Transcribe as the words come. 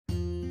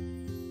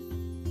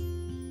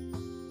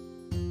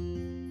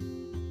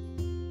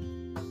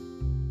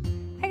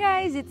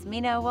guys, it's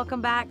Mina.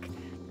 Welcome back.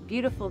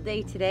 Beautiful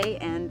day today,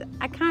 and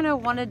I kind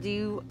of want to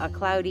do a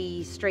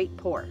cloudy straight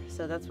pour.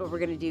 So that's what we're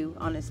going to do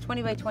on this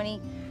 20 by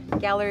 20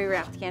 gallery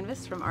wrapped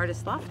canvas from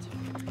Artist Loft.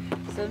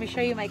 So let me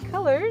show you my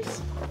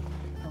colors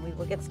and we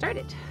will get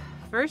started.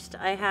 First,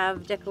 I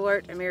have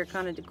DecoArt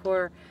Americana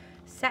Decor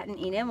Satin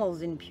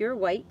Enamels in pure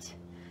white,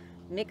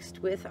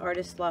 mixed with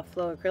Artist Loft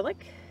Floetrol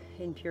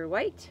in pure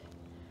white.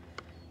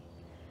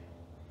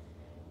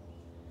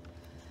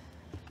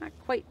 Not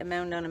quite a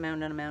mound on a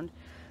mound on a mound.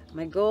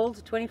 My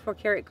gold, 24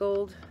 karat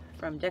gold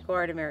from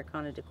DecoArt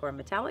Americana Decor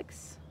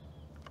Metallics.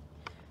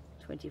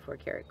 24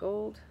 karat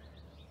gold.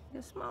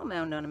 A small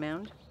mound on a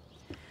mound.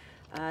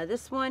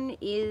 This one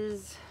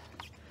is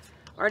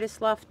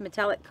Artist Loft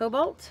Metallic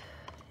Cobalt.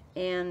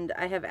 And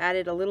I have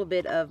added a little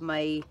bit of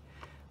my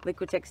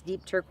Liquitex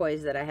deep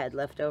turquoise that I had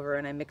left over,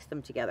 and I mixed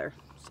them together.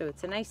 So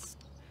it's a nice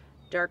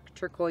dark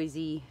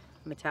turquoisey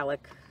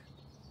metallic.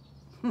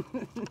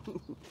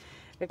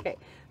 Okay,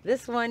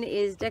 this one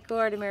is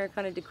DecoArt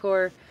Americana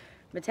Decor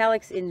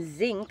Metallics in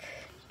Zinc,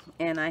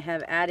 and I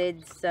have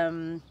added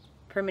some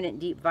permanent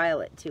deep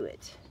violet to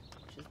it,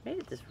 which has made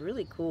it this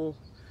really cool,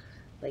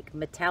 like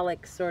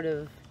metallic sort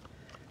of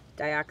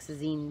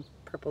dioxazine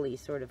purpley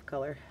sort of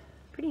color.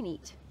 Pretty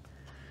neat.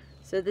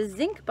 So the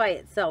zinc by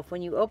itself,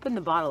 when you open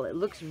the bottle, it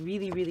looks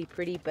really, really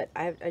pretty, but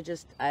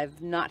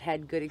I've not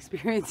had good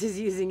experiences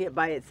using it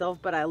by itself,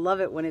 but I love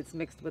it when it's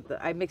mixed with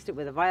I mixed it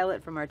with a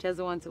violet from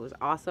Arteza once. It was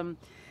awesome.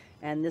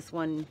 And this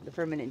one, the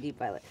permanent deep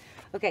violet.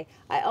 Okay,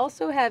 I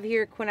also have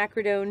here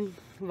Quinacridone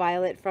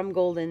Violet from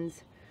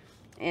Goldens,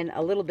 and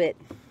a little bit,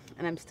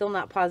 and I'm still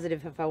not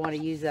positive if I want to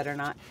use that or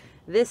not.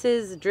 This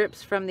is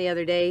drips from the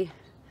other day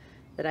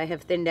that I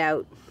have thinned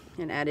out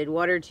and added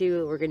water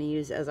to. We're going to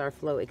use as our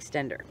flow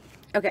extender.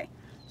 Okay,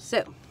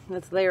 so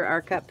let's layer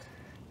our cup.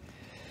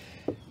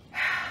 We're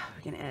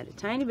going to add a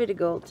tiny bit of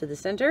gold to the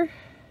center.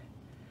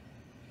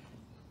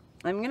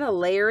 I'm going to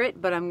layer it,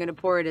 but I'm going to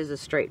pour it as a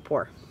straight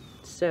pour.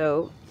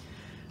 So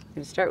I'm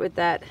going to start with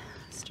that.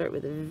 Start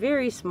with a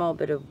very small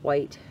bit of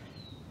white.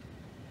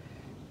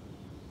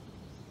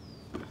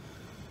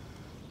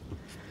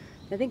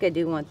 I think I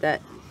do want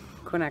that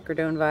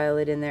Quinacridone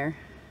Violet in there.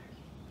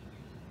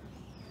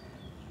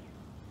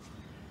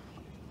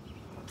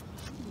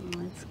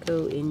 Let's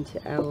go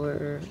into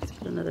let's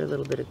put another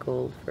little bit of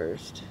gold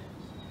first.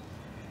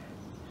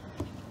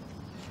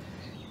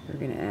 We're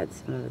going to add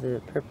some of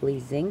the purpley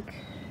zinc.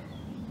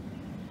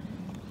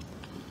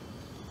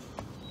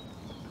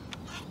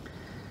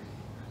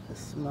 A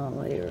small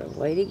layer of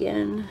white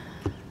again.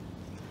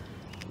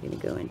 We're going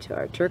to go into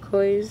our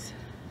turquoise.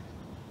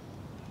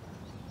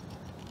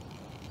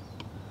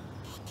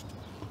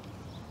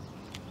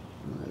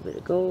 A little bit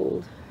of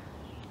gold.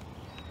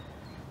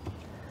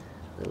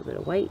 A little bit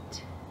of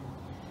white.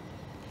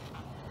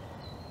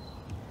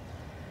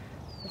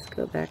 Let's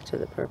go back to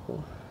the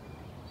purple.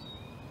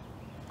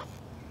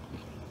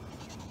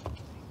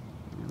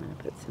 I'm going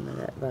to put some of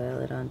that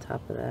violet on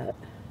top of that.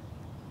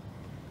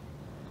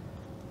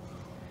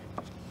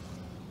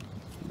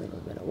 A little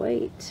bit of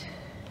white.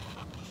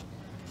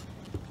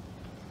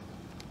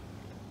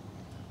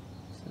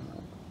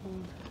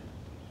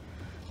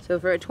 So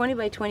for a 20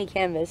 by 20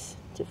 canvas,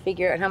 to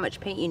figure out how much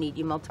paint you need,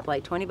 you multiply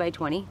 20 by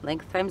 20,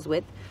 length times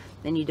width,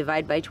 then you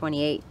divide by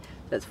 28.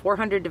 That's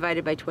 400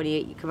 divided by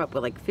 28. You come up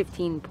with like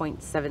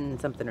 15.7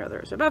 something or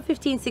other. So about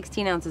 15,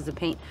 16 ounces of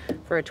paint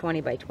for a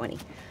 20 by 20.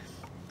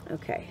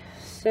 Okay,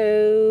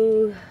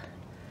 so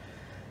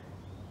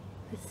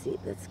let's see.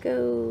 Let's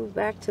go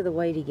back to the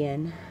white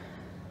again.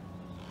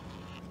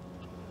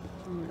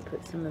 I'm going to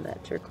put some of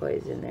that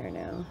turquoise in there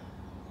now.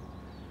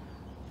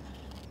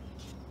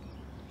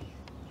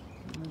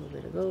 A little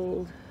bit of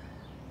gold.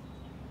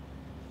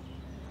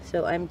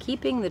 So I'm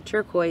keeping the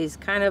turquoise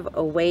kind of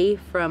away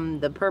from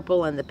the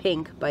purple and the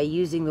pink by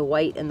using the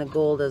white and the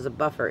gold as a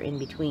buffer in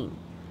between.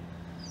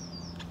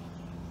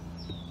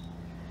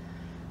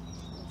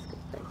 Let's go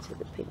back to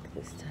the pink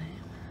this time.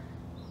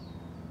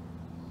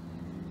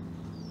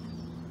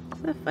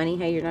 Isn't that funny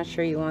how you're not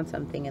sure you want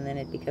something and then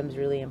it becomes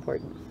really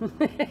important?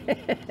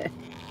 Okay,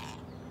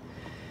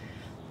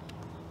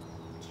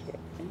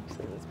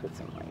 so let's put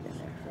some white in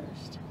there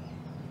first.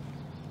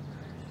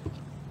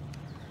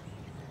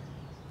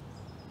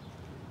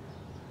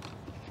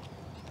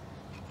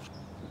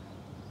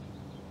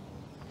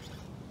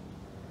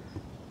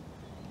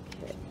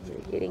 Okay,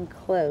 we're getting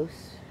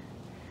close.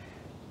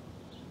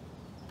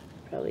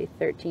 Probably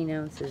 13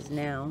 ounces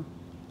now.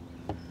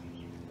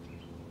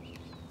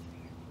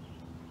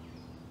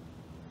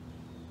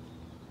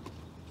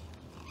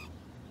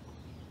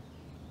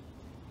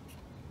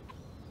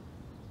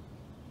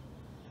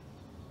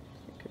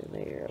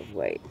 Layer of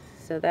white.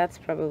 So that's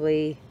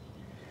probably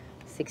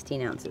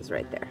 16 ounces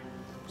right there.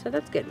 So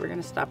that's good. We're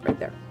going to stop right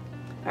there.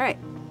 All right.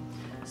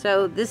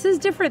 So this is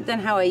different than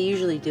how I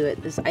usually do it.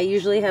 I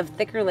usually have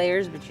thicker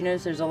layers, but you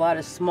notice there's a lot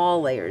of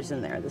small layers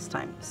in there this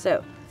time.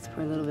 So let's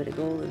pour a little bit of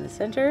gold in the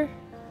center.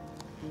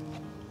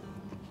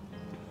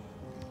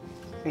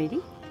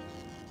 Ready?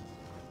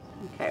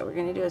 Okay, we're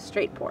going to do a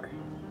straight pour.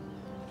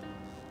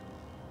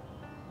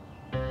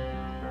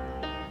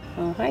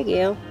 Oh, hi,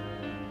 Gail.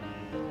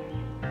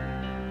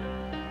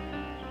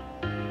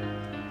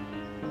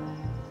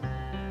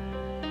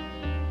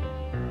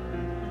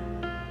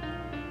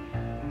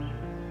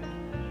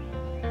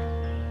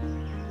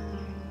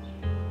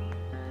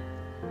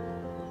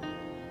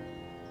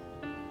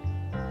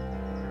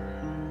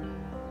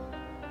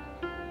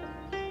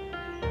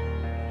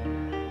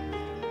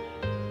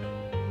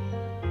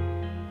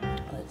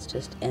 Let's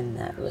just end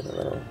that with a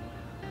little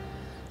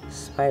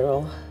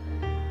spiral.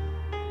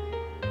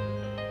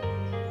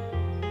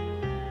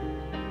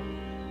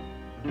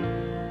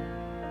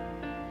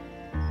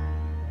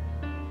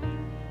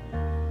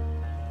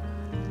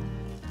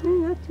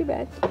 Not too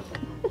bad.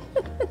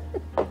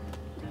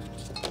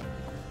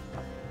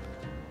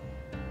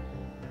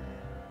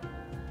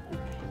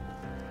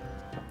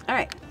 All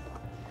right,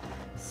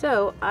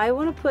 so I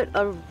want to put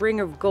a ring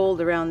of gold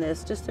around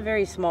this, just a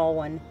very small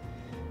one,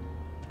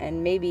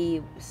 and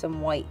maybe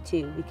some white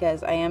too,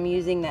 because I am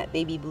using that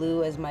baby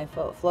blue as my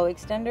flow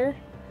extender,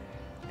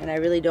 and I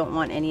really don't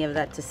want any of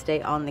that to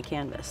stay on the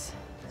canvas.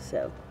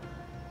 So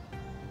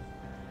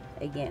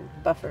again,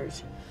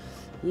 buffers,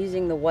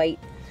 using the white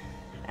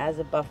as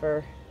a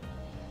buffer.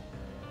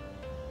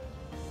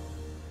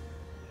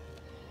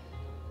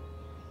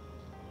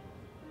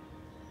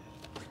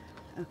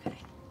 Okay,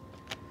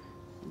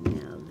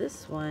 now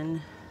this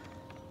one,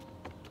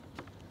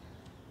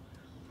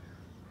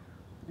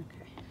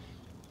 okay,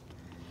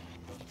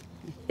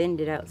 I thinned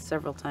it out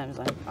several times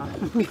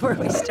before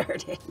we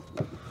started.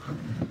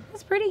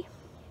 That's pretty.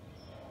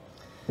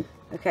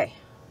 Okay,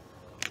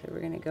 so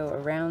we're gonna go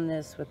around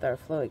this with our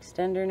flow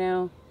extender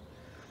now.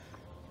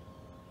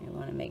 We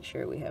want to make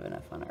sure we have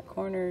enough on our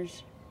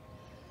corners.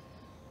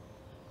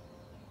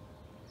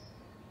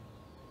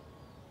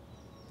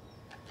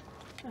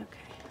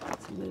 Okay,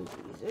 let's move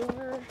these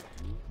over.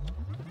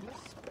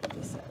 Spread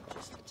this out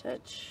just a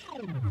touch.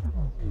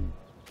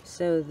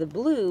 So the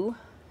blue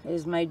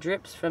is my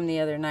drips from the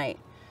other night.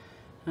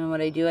 And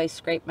what I do, I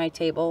scrape my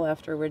table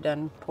after we're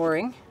done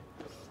pouring.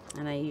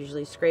 And I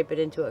usually scrape it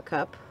into a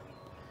cup.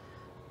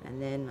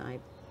 And then I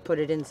put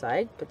it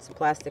inside, put some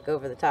plastic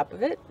over the top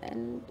of it,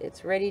 and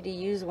it's ready to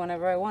use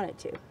whenever I want it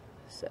to.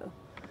 So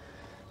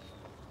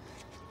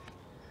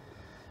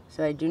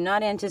I do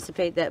not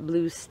anticipate that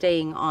blue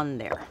staying on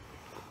there.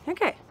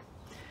 Okay,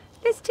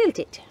 let's tilt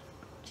it,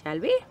 shall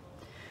we?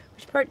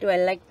 Which part do I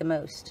like the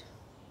most?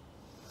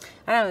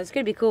 I don't know, it's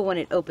gonna be cool when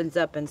it opens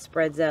up and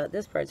spreads out.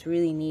 This part's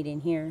really neat in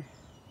here.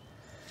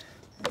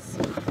 Let's see,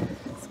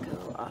 let's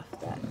go off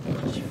that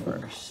edge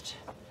first.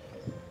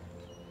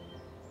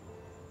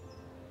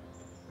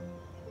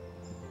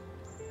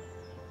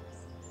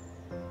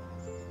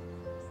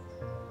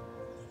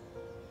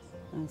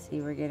 And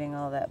see, we're getting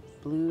all that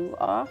blue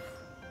off.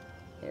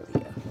 There we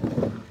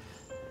go.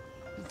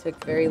 It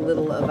took very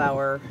little of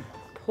our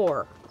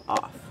pour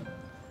off.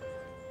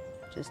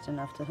 Just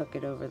enough to hook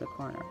it over the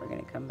corner. We're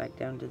going to come back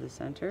down to the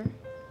center.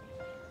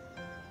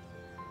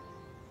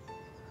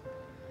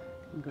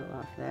 And go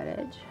off that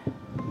edge.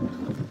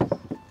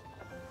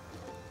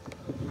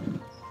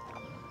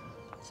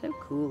 So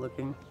cool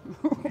looking.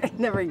 It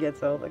never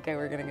gets old. Okay,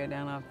 we're going to go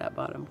down off that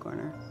bottom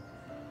corner.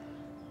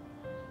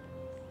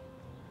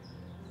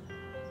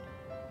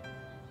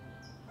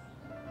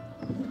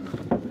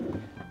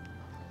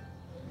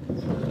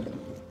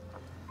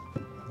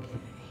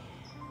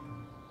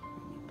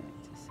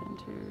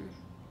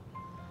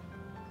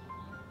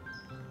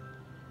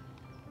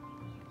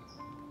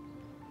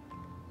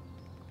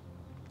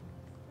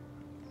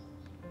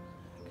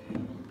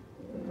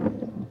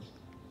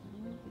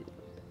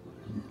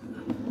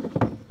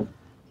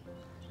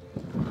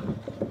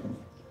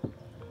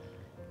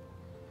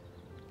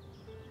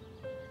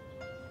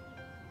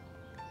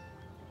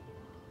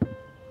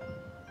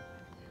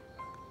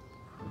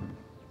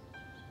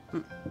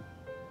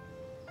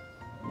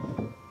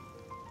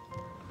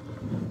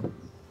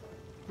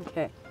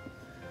 Okay,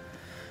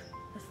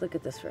 let's look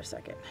at this for a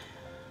second.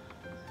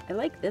 I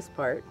like this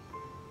part.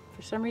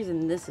 For some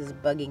reason, this is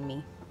bugging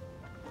me.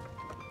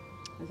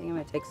 I think I'm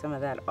going to take some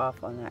of that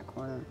off on that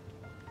corner.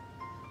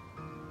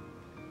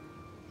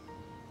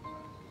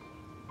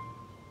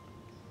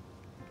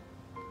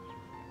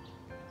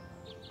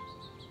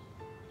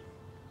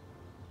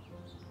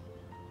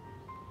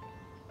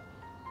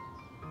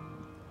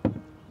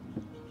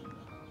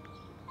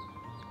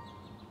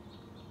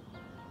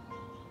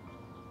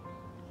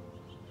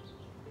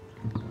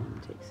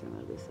 Take some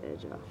of this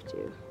edge off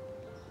too.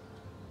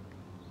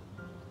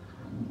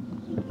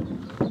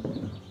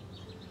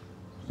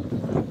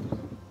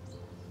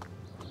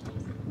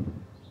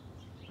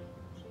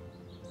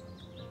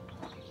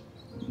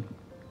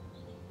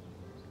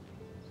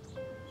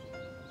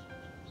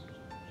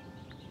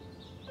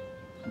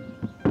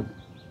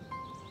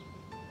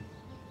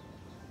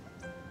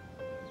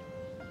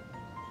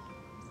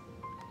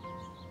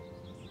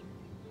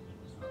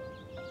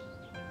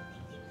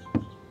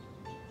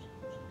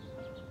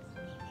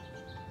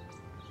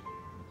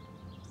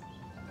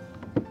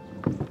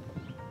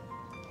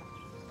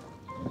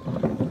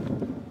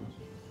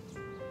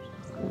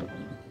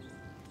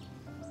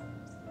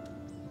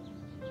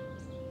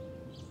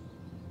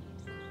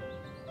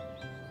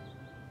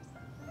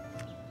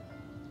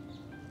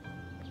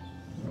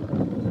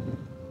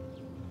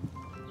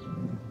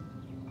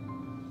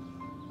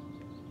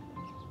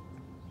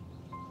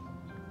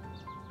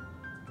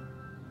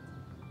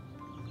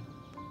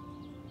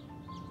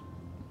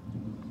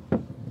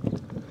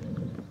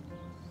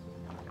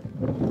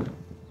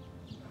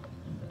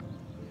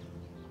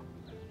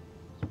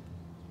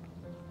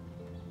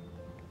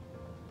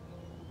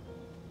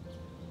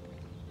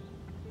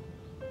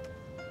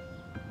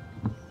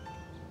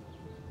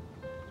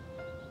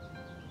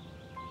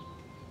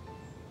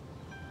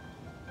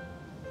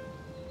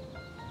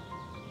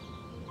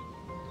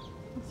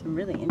 Some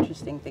really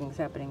interesting things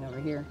happening over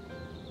here.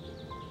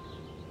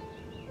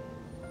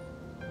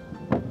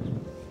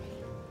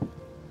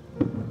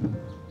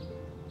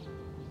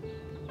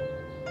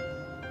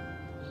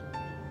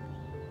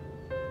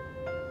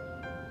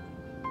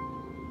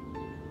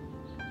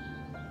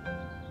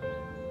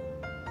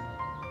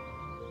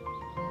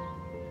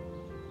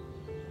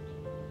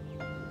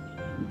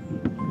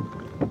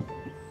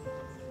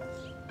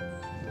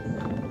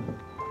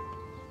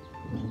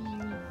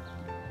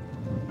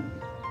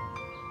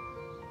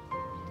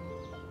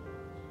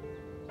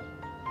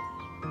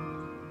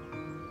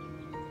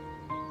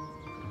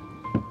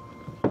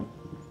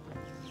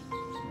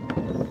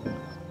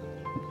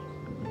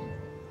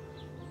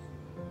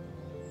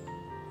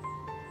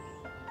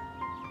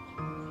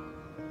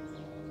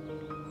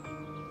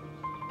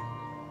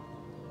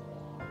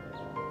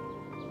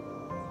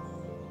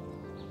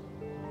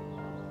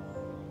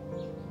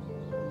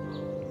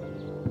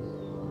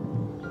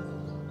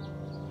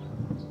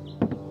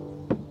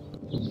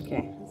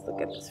 Okay, let's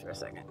look at this for a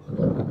second.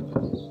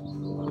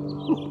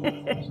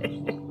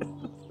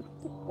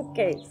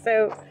 Okay,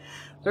 so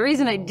the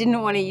reason I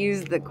didn't want to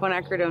use the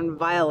Quinacridone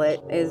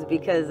Violet is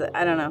because,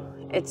 I don't know,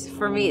 it's,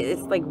 for me,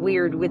 it's like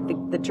weird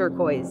with the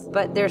turquoise.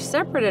 But they're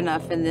separate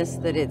enough in this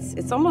that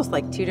it's almost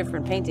like two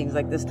different paintings.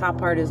 Like this top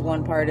part is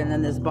one part, and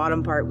then this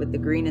bottom part with the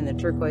green and the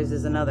turquoise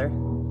is another.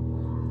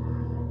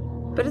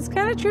 But it's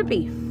kind of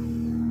trippy.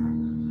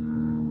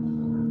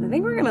 I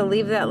think we're gonna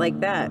leave that like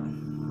that.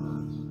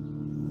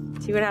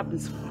 See what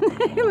happens.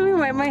 Let me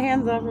wipe my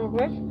hands off real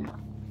quick.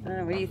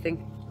 What do you think?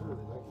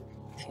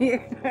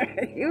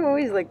 You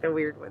always like the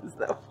weird ones,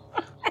 though.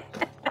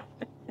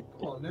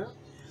 Come on now.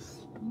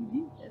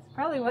 That's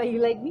probably why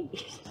you like me.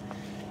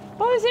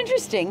 Well, it's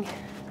interesting.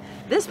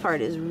 This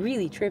part is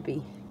really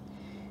trippy.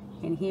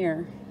 In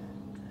here,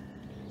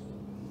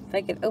 if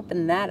I could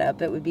open that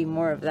up, it would be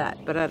more of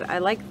that. But I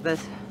like the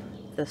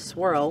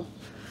swirl.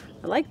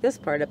 I like this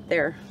part up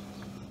there.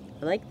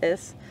 I like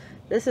this.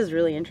 This is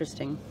really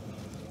interesting.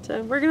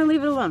 So we're gonna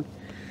leave it alone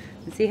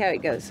and see how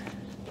it goes.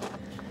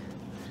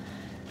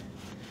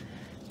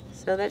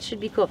 So that should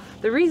be cool.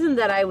 The reason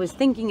that I was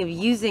thinking of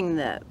using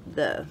the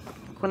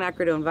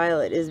Quinacridone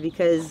Violet is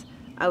because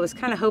I was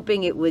kind of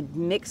hoping it would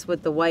mix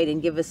with the white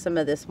and give us some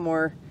of this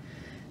more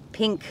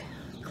pink,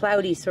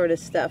 cloudy sort of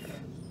stuff.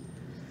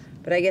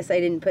 But I guess I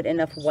didn't put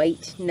enough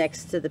white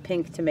next to the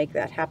pink to make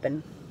that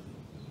happen.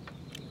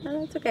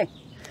 That's okay.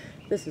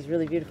 This is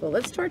really beautiful.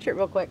 Let's torch it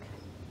real quick.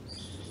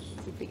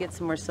 See if we get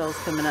some more cells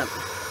coming up.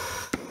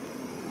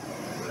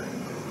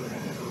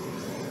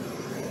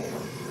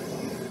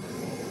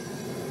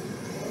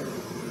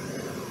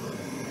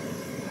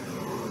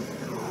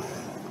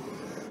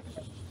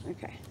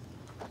 Okay.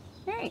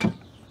 All right.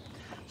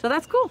 So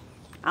that's cool.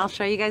 I'll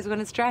show you guys when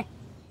it's dry.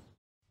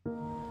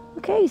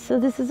 Okay, so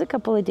this is a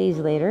couple of days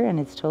later and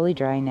it's totally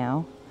dry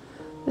now.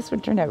 This one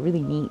turned out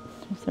really neat.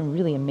 There's some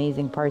really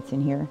amazing parts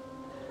in here.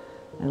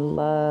 I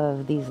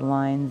love these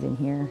lines in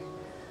here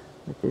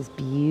with this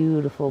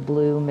beautiful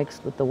blue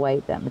mixed with the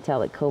white, that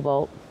metallic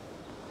cobalt.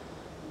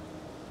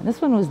 And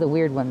this one was the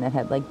weird one that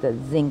had like the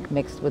zinc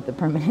mixed with the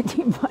permanent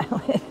deep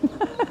violet.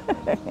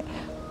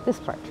 This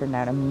part turned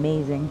out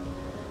amazing.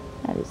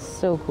 That is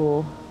so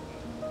cool.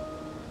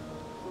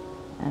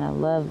 And I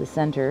love the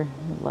center.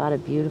 A lot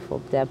of beautiful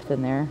depth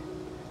in there.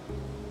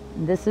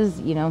 And this is,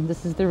 you know,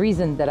 this is the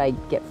reason that I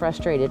get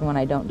frustrated when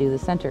I don't do the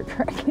center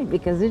correctly,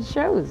 because it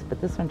shows.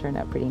 But this one turned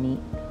out pretty neat.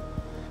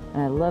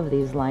 And I love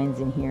these lines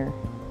in here.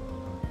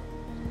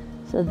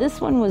 So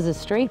this one was a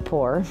straight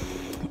pour,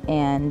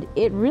 and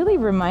it really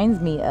reminds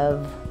me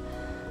of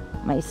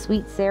my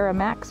sweet Sarah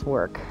Mack's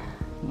work.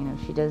 You know,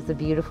 she does the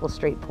beautiful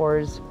straight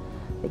pours,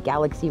 the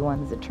galaxy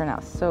ones that turn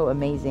out so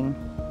amazing.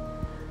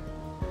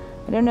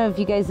 I don't know if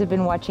you guys have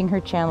been watching her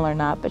channel or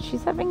not, but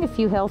she's having a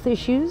few health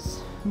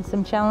issues and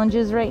some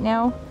challenges right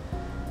now.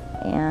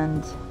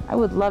 And I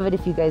would love it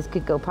if you guys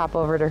could go pop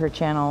over to her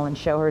channel and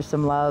show her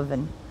some love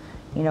and,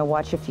 you know,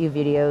 watch a few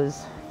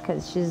videos,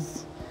 because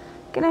she's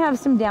gonna have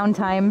some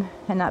downtime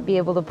and not be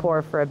able to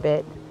pour for a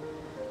bit.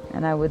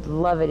 And I would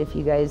love it if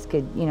you guys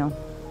could, you know,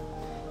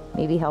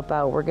 maybe help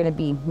out. We're gonna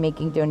be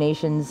making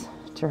donations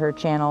to her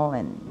channel,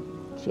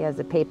 and she has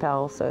a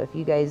PayPal, so if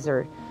you guys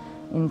are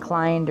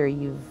inclined or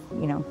you've,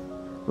 you know,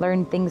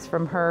 learned things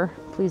from her,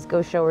 please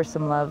go show her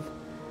some love.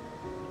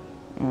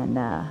 And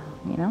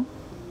you know,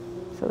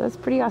 so that's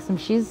pretty awesome.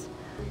 She's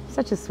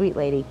such a sweet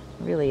lady,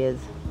 really is.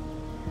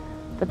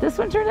 But this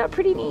one turned out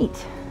pretty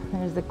neat.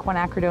 There's the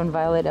Quinacridone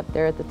Violet up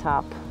there at the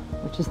top,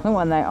 which is the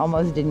one that I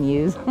almost didn't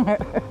use.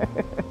 But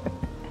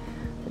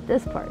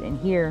this part in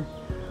here,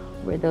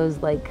 where those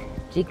like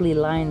jiggly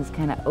lines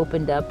kind of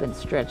opened up and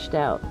stretched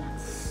out,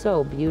 that's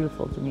so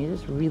beautiful to me.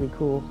 It's really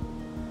cool.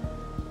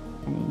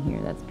 And in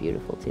here, that's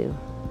beautiful too.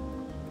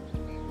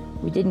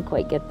 We didn't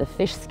quite get the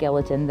fish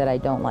skeleton that I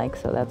don't like,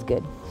 so that's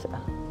good. So,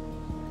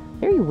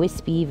 very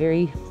wispy,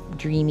 very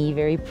dreamy,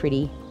 very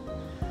pretty.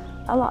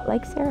 A lot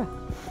like Sarah.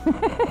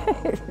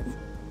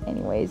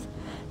 Anyways,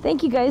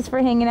 thank you guys for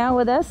hanging out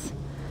with us.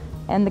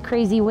 And the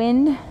crazy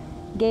wind,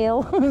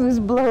 gale, who's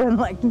blowing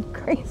like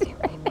crazy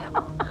right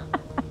now.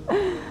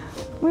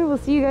 We will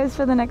see you guys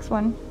for the next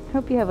one.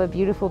 Hope you have a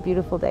beautiful,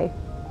 beautiful day.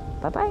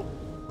 Bye-bye.